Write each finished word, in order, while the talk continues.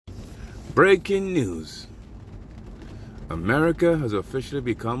Breaking news. America has officially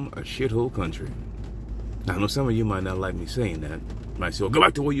become a shithole country. Now, I know some of you might not like me saying that. You might say, well, go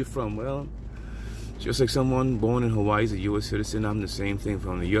back to where you're from. Well, just like someone born in Hawaii is a U.S. citizen, I'm the same thing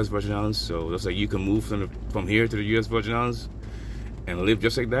from the U.S. Virgin Islands. So just like you can move from here to the U.S. Virgin Islands and live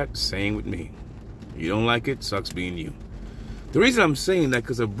just like that, same with me. You don't like it, sucks being you. The reason I'm saying that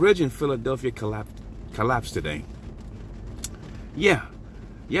because a bridge in Philadelphia collapsed today. Yeah,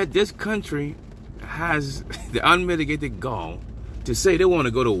 this country has the unmitigated gall to say they want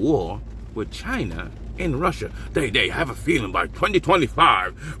to go to war with China and Russia. They have a feeling by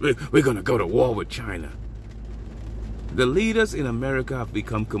 2025 we're going to go to war with China. The leaders in America have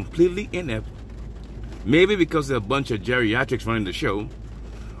become completely inept, maybe because they're a bunch of geriatrics running the show,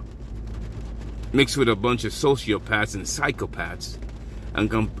 mixed with a bunch of sociopaths and psychopaths,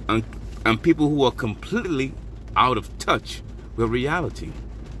 and people who are completely out of touch with reality.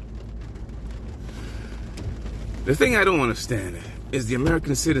 The thing I don't understand is the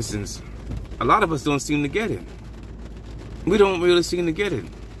American citizens. A lot of us don't seem to get it. We don't really seem to get it.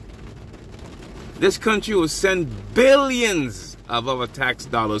 This country will send billions of our tax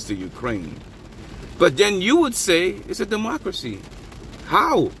dollars to Ukraine. But then you would say it's a democracy.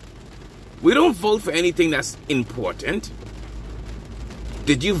 How? We don't vote for anything that's important.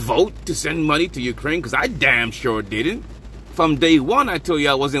 Did you vote to send money to Ukraine? Because I damn sure didn't. From day one, I told you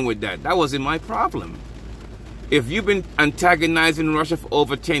I wasn't with that. That wasn't my problem. If you've been antagonizing Russia for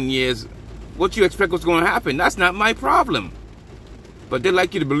over 10 years, what you expect was going to happen? That's not my problem. But they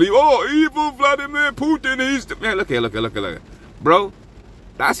like you to believe, oh, evil Vladimir Putin, he's the... Man, look here. Bro,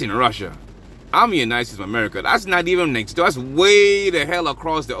 that's in Russia. I'm in the United States of America. That's not even next door. That's way the hell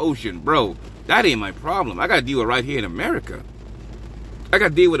across the ocean. Bro, that ain't my problem. I got to deal with right here in America. I got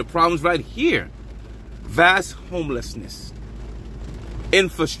to deal with the problems right here. Vast homelessness.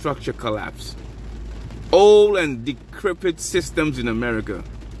 Infrastructure collapse. Old and decrepit systems in America.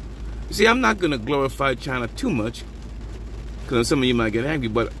 You see, I'm not going to glorify China too much, because some of you might get angry,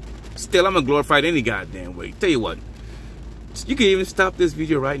 but still, I'm going to glorify it any goddamn way. Tell you what, you can even stop this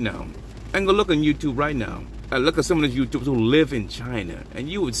video right now and go look on YouTube right now. And look at some of the YouTubers who live in China, and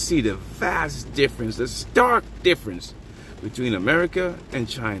you would see the vast difference, the stark difference between America and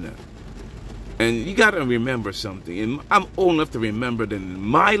China. And you got to remember something, and I'm old enough to remember that in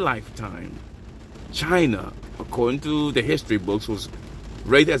my lifetime, China, according to the history books, was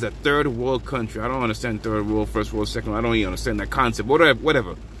rated as a third world country. I don't understand third world, first world, second world. I don't even understand that concept.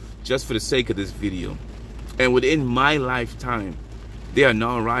 Whatever. Just for the sake of this video. And within my lifetime, they are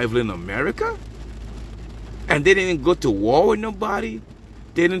now rivaling America? And they didn't go to war with nobody?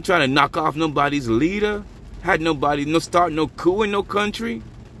 They didn't try to knock off nobody's leader? Had nobody, start no coup in no country?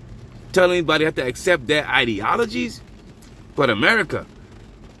 Tell anybody have to accept their ideologies? But America,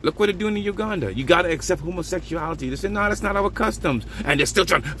 look what they're doing in Uganda. You got to accept homosexuality. They said, no, that's not our customs. And they're still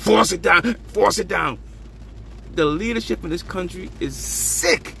trying to force it down. The leadership in this country is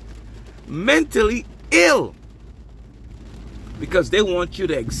sick, mentally ill, because they want you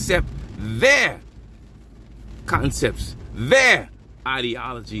to accept their concepts, their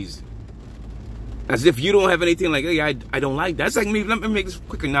ideologies, as if you don't have anything like, hey, I don't like that. It's like me. Let me make this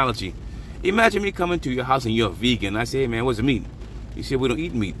quick analogy. Imagine me coming to your house and you're a vegan. I say, hey, man, what's the meat? You say, we don't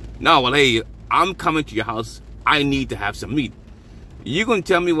eat meat. No, well, hey, I'm coming to your house. I need to have some meat. You're going to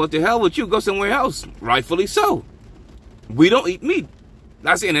tell me, what the hell with you? Go somewhere else. Rightfully so. We don't eat meat.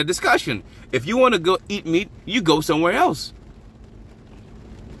 That's in a discussion. If you want to go eat meat, you go somewhere else.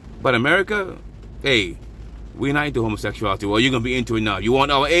 But America, hey, we're not into homosexuality. Well, you're going to be into it now. You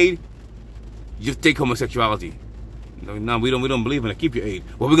want our aid? Just take homosexuality. No, we don't believe in it. Keep your aid.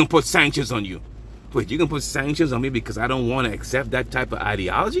 Well, we're going to put sanctions on you. Wait, you can put sanctions on me because I don't want to accept that type of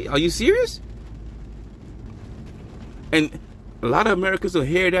ideology? Are you serious? And a lot of Americans will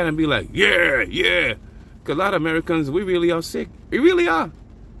hear that and be like, yeah. Because a lot of Americans, we really are sick. We really are.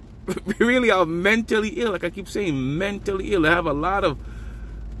 We really are mentally ill. Like I keep saying, mentally ill. I have a lot of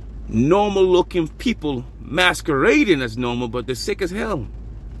normal-looking people masquerading as normal, but they're sick as hell.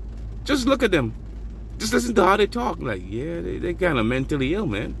 Just look at them. Just listen to how they talk. Like, yeah, they're kind of mentally ill,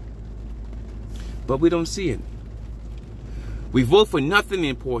 man. But we don't see it. We vote for nothing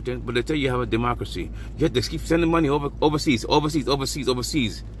important, but they tell you have a democracy. You have to keep sending money overseas,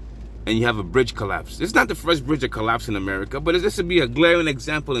 and you have a bridge collapse. It's not the first bridge to collapse in America, but this would be a glaring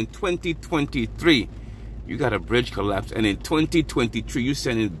example in 2023. You got a bridge collapse, and in 2023, you're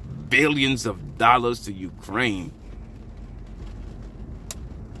sending billions of dollars to Ukraine.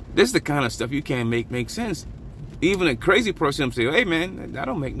 This is the kind of stuff you can't make sense. Even a crazy person will say, hey man, that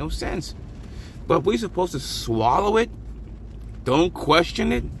don't make no sense. But we're supposed to swallow it? Don't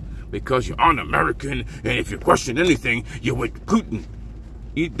question it? because you're un-American, and if you question anything, you're with Putin.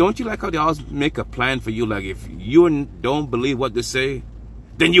 Don't you like how they always make a plan for you? Like, if you don't believe what they say,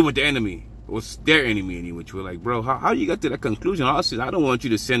 then you're with the enemy. Or their enemy anyway. Which we're like, bro, how you got to that conclusion? Honestly, I don't want you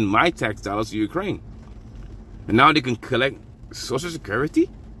to send my tax dollars to Ukraine. And now they can collect Social Security?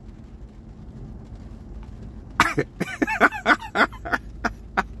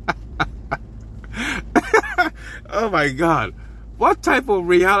 Oh my God. What type of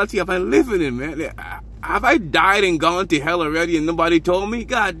reality am I living in, man? Have I died and gone to hell already and nobody told me?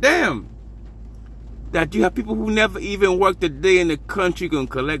 God damn. That you have people who never even worked a day in the country can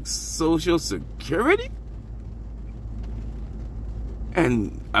collect Social Security?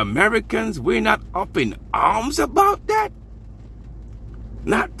 And Americans, we're not up in arms about that?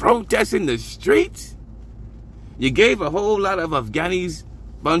 Not protesting the streets? You gave a whole lot of Afghanis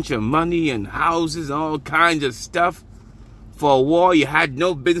a bunch of money and houses and all kinds of stuff for a war you had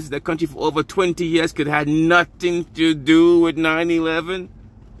no business in the country for over 20 years, could have had nothing to do with 9/11.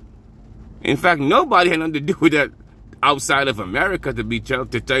 In fact, nobody had nothing to do with that outside of America, to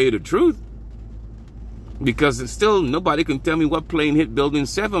tell you the truth. Because still, nobody can tell me what plane hit Building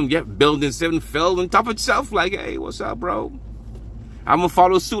 7, yet Building 7 fell on top of itself like, hey, what's up, bro? I'm going to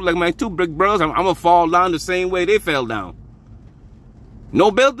follow suit like my two big bros. I'm going to fall down the same way they fell down. No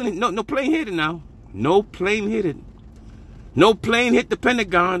building, no plane hit it now. No plane hit it. No plane hit the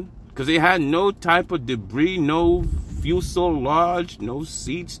Pentagon because they had no type of debris, no fuselage, no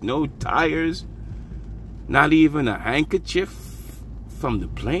seats, no tires, not even a handkerchief from the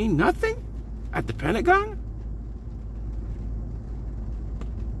plane, nothing at the Pentagon.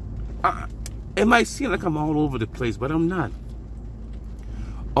 It might seem like I'm all over the place, but I'm not.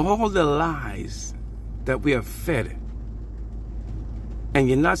 All the lies that we are fed, and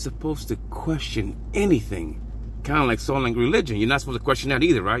you're not supposed to question anything, kind of like soul and religion. You're not supposed to question that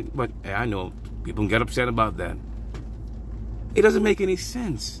either, right? But hey, I know people can get upset about that. It doesn't make any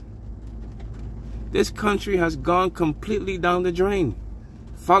sense. This country has gone completely down the drain,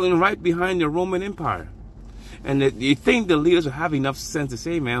 falling right behind the Roman Empire. And you think the leaders will have enough sense to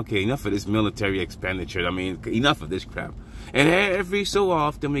say, man, okay, enough of this military expenditure. I mean, enough of this crap. And every so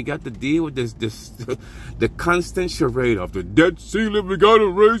often we got to deal with the constant charade of the debt ceiling. We got to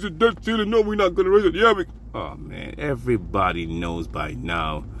raise the debt ceiling. No, we're not going to raise it. Yeah, oh, man, everybody knows by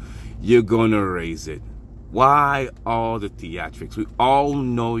now you're going to raise it. Why all the theatrics? We all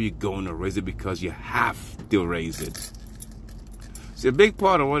know you're going to raise it because you have to raise it. See, a big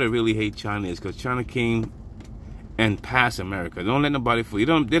part of what I really hate China is because China came and passed America. Don't let nobody fool you.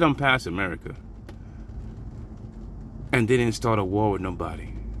 They don't pass America. And they didn't start a war with nobody.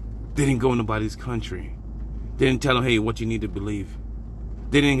 They didn't go in nobody's country. They didn't tell them, hey, what you need to believe.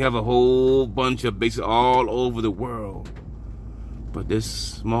 They didn't have a whole bunch of bases all over the world. But this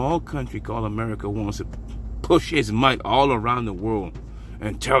small country called America wants to push its might all around the world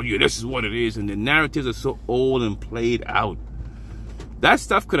and tell you this is what it is. And the narratives are so old and played out. That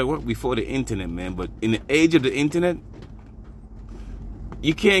stuff could have worked before the internet, man. But in the age of the internet,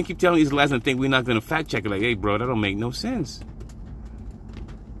 you can't keep telling these lies and think we're not going to fact check it. Like, hey, bro, that don't make no sense.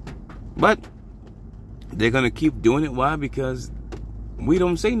 But they're going to keep doing it. Why? Because we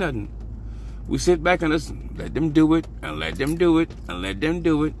don't say nothing. We sit back and listen. Let them do it, and let them do it, and let them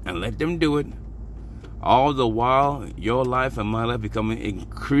do it, and let them do it. All the while, your life and my life becoming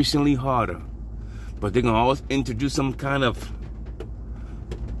increasingly harder. But they're going to always introduce some kind of,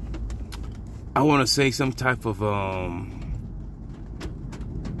 I want to say some type of,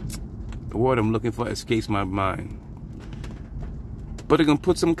 the word I'm looking for escapes my mind. But they're going to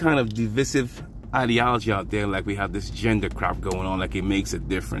put some kind of divisive ideology out there, like we have this gender crap going on, like it makes a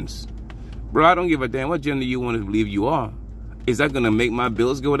difference. Bro, I don't give a damn what gender you want to believe you are. Is that going to make my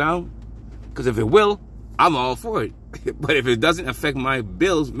bills go down? Because if it will, I'm all for it. But if it doesn't affect my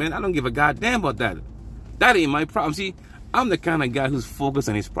bills, man, I don't give a goddamn about that. That ain't my problem. See, I'm the kind of guy who's focused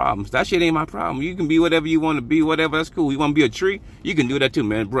on his problems. That shit ain't my problem. You can be whatever you want to be, whatever, that's cool. You want to be a tree? You can do that too,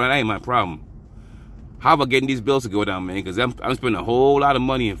 man. Bro, that ain't my problem. How about getting these bills to go down, man? Because I'm spending a whole lot of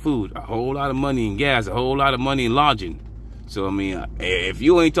money in food, a whole lot of money in gas, a whole lot of money in lodging. So, I mean, if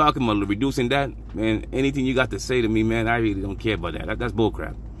you ain't talking about reducing that, man, anything you got to say to me, man, I really don't care about that. That's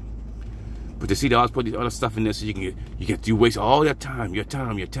bullcrap. But to see they always put this other stuff in there so you waste all your time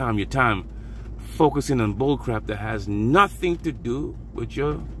focusing on bullcrap that has nothing to do with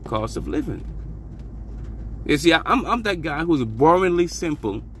your cost of living. You see, I'm that guy who's boringly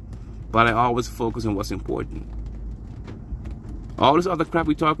simple, but I always focus on what's important. All this other crap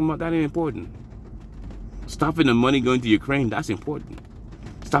we talking about, that ain't important. Stopping the money going to Ukraine, that's important.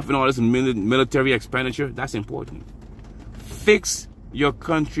 Stopping all this military expenditure, that's important. Fix your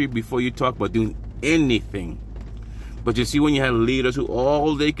country before you talk about doing anything. But you see, when you have leaders who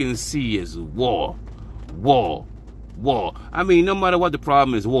all they can see is war, war, war. I mean, no matter what the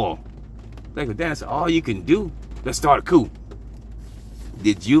problem is, war. Like, that's all you can do. Let's start a coup.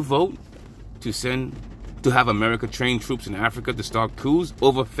 Did you vote to have America train troops in Africa to start coups?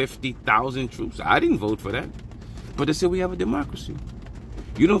 Over 50,000 troops. I didn't vote for that. But they said we have a democracy.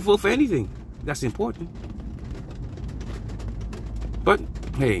 You don't vote for anything. That's important. But,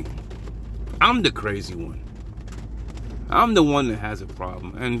 hey, I'm the crazy one. I'm the one that has a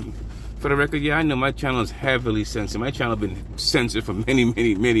problem. And for the record, yeah, I know my channel is heavily censored. My channel has been censored for many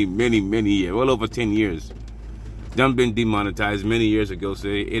years. Well over 10 years. Done been demonetized many years ago, so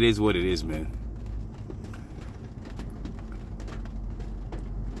it is what it is, man.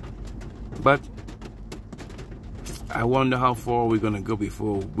 But I wonder how far we're going to go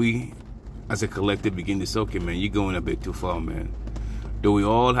before we, as a collective, begin to say, okay, man, you're going a bit too far, man. Do we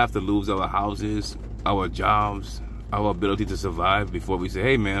all have to lose our houses, our jobs, our ability to survive before we say,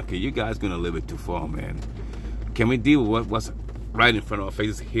 hey, man, okay, you guys going to live it too far, man? Can we deal with what's right in front of our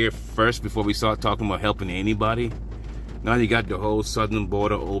faces here first before we start talking about helping anybody? Now you got the whole southern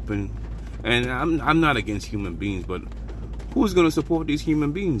border open. And I'm not against human beings, but who's going to support these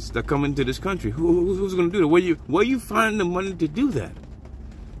human beings that come into this country? Who's going to do that? Where you find the money to do that?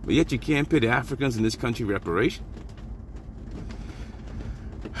 But yet you can't pay the Africans in this country reparation?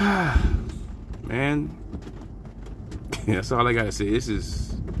 Man, that's all I gotta say. This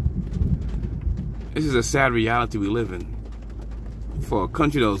is a sad reality we live in. For a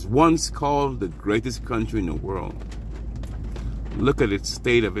country that was once called the greatest country in the world. Look at its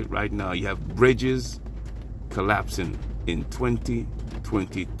state of it right now. You have bridges collapsing in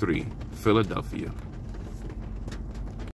 2023, Philadelphia.